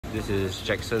This is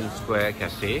Jackson Square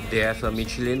Cafe. They have a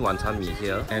Michelin wantonmee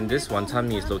here, and this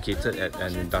wantonmee is located at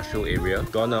an industrial area.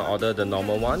 Gonna order the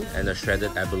normal one and the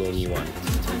shredded abalone one.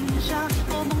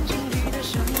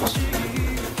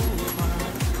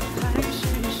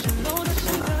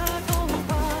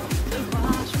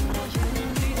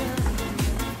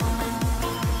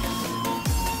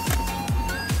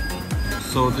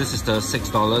 So this is the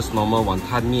 $6 normal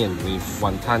wonton mee with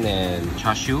wonton and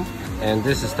char siu. And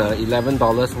this is the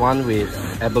 $11 one with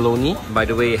abalone. By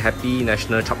the way, happy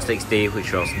National Chopsticks Day,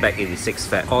 which was back in 6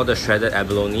 Feb. All the shredded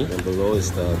abalone. And below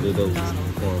is the noodles.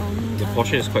 The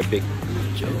portion is quite big.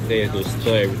 They have to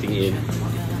stir everything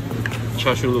in.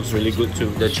 Char siu looks really good too.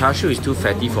 The char siu is too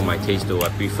fatty for my taste though. I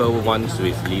prefer ones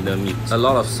with leaner meat. A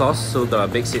lot of sauce, so that I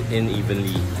mix it in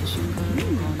evenly.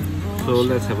 So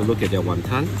let's have a look at their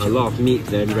wonton. A lot of meat,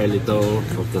 then very little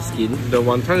of the skin. The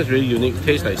wonton is really unique.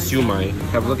 Tastes like shumai.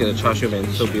 Have a look at the char siu, man.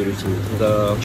 So beautiful. The